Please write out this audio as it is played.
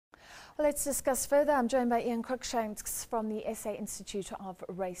Well, let's discuss further. I'm joined by Cruickshanks from the SA Institute of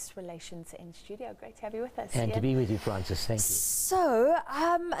Race Relations in studio. Great to have you with us. And to be with you, Francis. Thank you. So,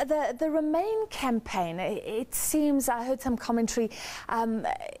 the Remain campaign, it seems, I heard some commentary,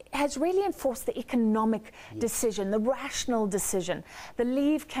 has really enforced the economic decision, the rational decision. The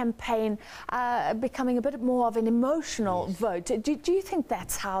Leave campaign becoming a bit more of an emotional vote. Do you think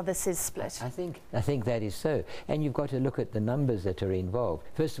that's how this is split? I think that is so. And you've got to look at the numbers that are involved.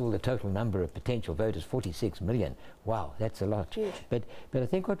 First of all, the total number of potential voters, 46 million. Wow, that's a lot. Huge. But I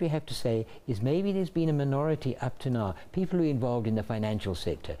think what we have to say is maybe there's been a minority up to now, people who are involved in the financial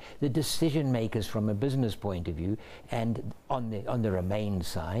sector, the decision makers from a business point of view, and on the Remain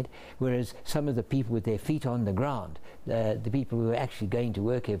side, whereas some of the people with their feet on the ground, the people who are actually going to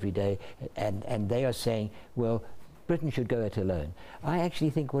work every day, and they are saying, well, Britain should go it alone. I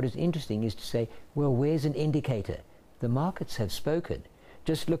actually think what is interesting is to say, well, where's an indicator? The markets have spoken.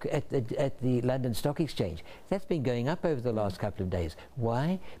 Just look at the London Stock Exchange. That's been going up over the last couple of days.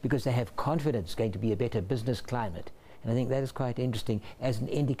 Why? Because they have confidence going to be a better business climate. And I think that is quite interesting as an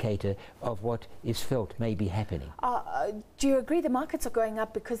indicator of what is felt may be happening. Do you agree the markets are going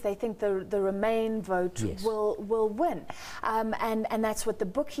up because they think the Remain vote will win? And that's what the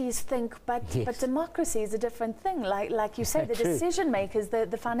bookies think, but democracy is a different thing. Like you say, the decision makers,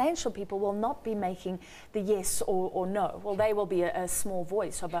 the financial people will not be making the yes or no. Well, they will be a small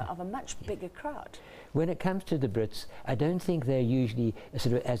voice of a much bigger crowd. When it comes to the Brits, I don't think they're usually,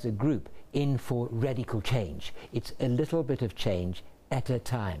 sort of as a group, in for radical change. It's a little bit of change at a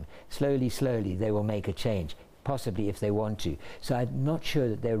time. Slowly, slowly, they will make a change, possibly if they want to. So I'm not sure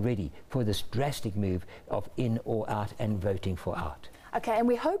that they're ready for this drastic move of in or out and voting for out. Okay, and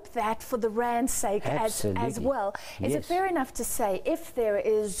we hope that for the Rand's sake as well. Is it fair enough to say if there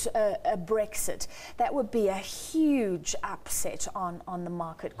is a Brexit, that would be a huge upset on the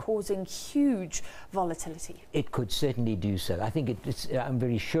market, causing huge volatility? It could certainly do so. I think I'm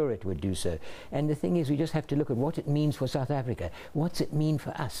very sure it would do so. And the thing is, we just have to look at what it means for South Africa. What's it mean for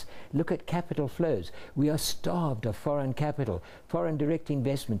us? Look at capital flows. We are starved of foreign capital. Foreign direct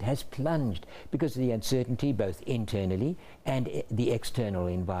investment has plunged because of the uncertainty both internally and the external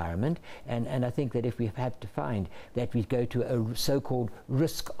environment, and I think that if we have to find that we go to a so-called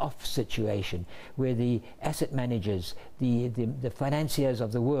risk-off situation where the asset managers, the financiers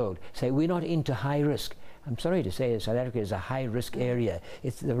of the world say we're not into high risk. I'm sorry to say that South Africa is a high-risk area.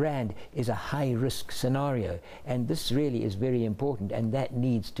 The Rand is a high-risk scenario, and this really is very important, and that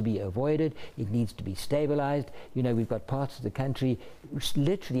needs to be avoided. It needs to be stabilized. You know, we've got parts of the country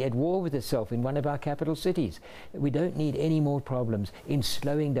literally at war with itself in one of our capital cities. We don't need any more problems in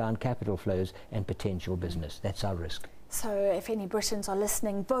slowing down capital flows and potential business. That's our risk. So if any Britons are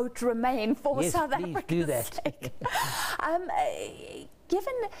listening, vote Remain for South Africa's do that. sake.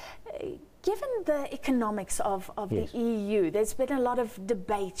 Given the economics of the EU, there's been a lot of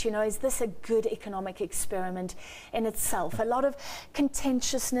debate, you know, is this a good economic experiment in itself? A lot of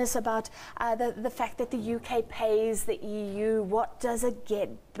contentiousness about the fact that the UK pays the EU. What does it get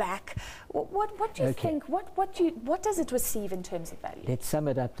back? What do you think? What does it receive in terms of value? Let's sum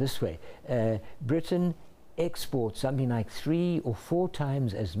it up this way. Britain exports something like 3 or 4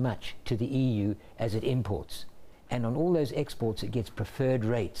 times as much to the EU as it imports. And on all those exports, it gets preferred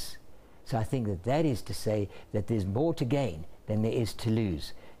rates. So I think that is to say that there's more to gain than there is to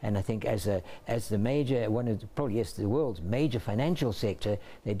lose. And I think as the major, the world's major financial sector,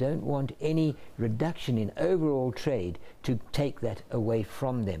 they don't want any reduction in overall trade to take that away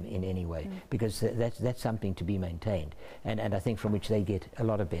from them in any way, because that's something to be maintained, and I think from which they get a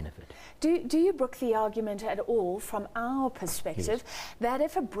lot of benefit. Do you brook the argument at all from our perspective that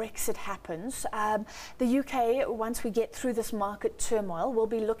if a Brexit happens, the UK, once we get through this market turmoil, will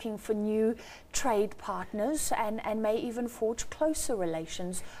be looking for new trade partners and may even forge closer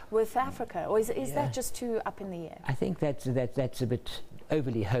relations with Africa, or is that just too up in the air? I think that's a bit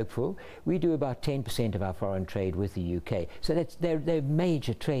overly hopeful. We do about 10% of our foreign trade with the UK, so they're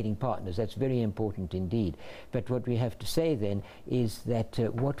major trading partners. That's very important indeed. But what we have to say then is that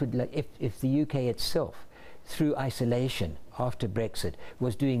if the UK itself, through isolation after Brexit,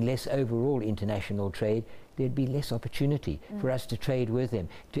 was doing less overall international trade, there'd be less opportunity for us to trade with them,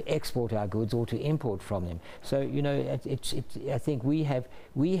 to export our goods or to import from them. So, you know, I think we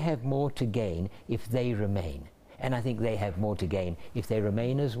have more to gain if they remain. And I think they have more to gain if they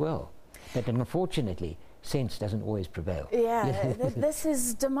remain as well. But unfortunately, sense doesn't always prevail. Yeah, this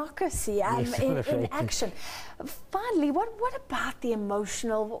is democracy Yes, in action. Finally, what about the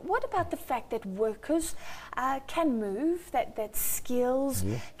emotional, what about the fact that workers can move, that skills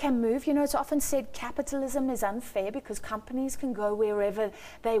can move? You know, it's often said capitalism is unfair because companies can go wherever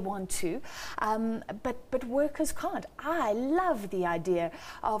they want to, but workers can't. I love the idea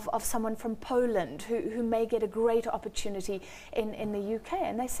of someone from Poland who may get a great opportunity in the UK,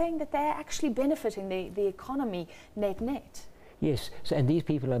 and they're saying that they're actually benefiting the economy net. Yes, so, and these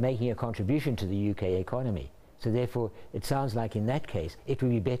people are making a contribution to the UK economy. So therefore, it sounds like in that case, it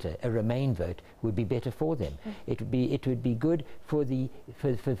would be better. A Remain vote would be better for them. It would be good for the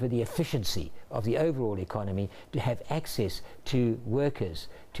efficiency of the overall economy to have access to workers,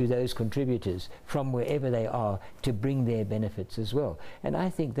 to those contributors from wherever they are, to bring their benefits as well. And I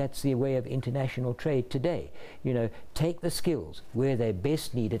think that's the way of international trade today. You know, take the skills where they're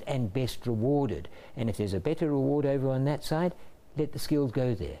best needed and best rewarded. And if there's a better reward over on that side, let the skills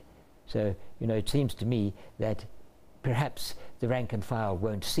go there. So, you know, it seems to me that perhaps the rank and file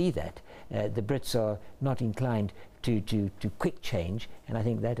won't see that. The Brits are not inclined to quick change, and I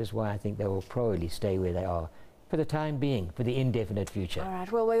think that is why I think they will probably stay where they are for the time being, for the indefinite future. All right,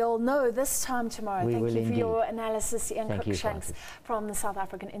 well, we all know this time tomorrow. Thank you for your analysis, Ian Cruickshanks from the South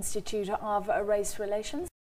African Institute of Race Relations.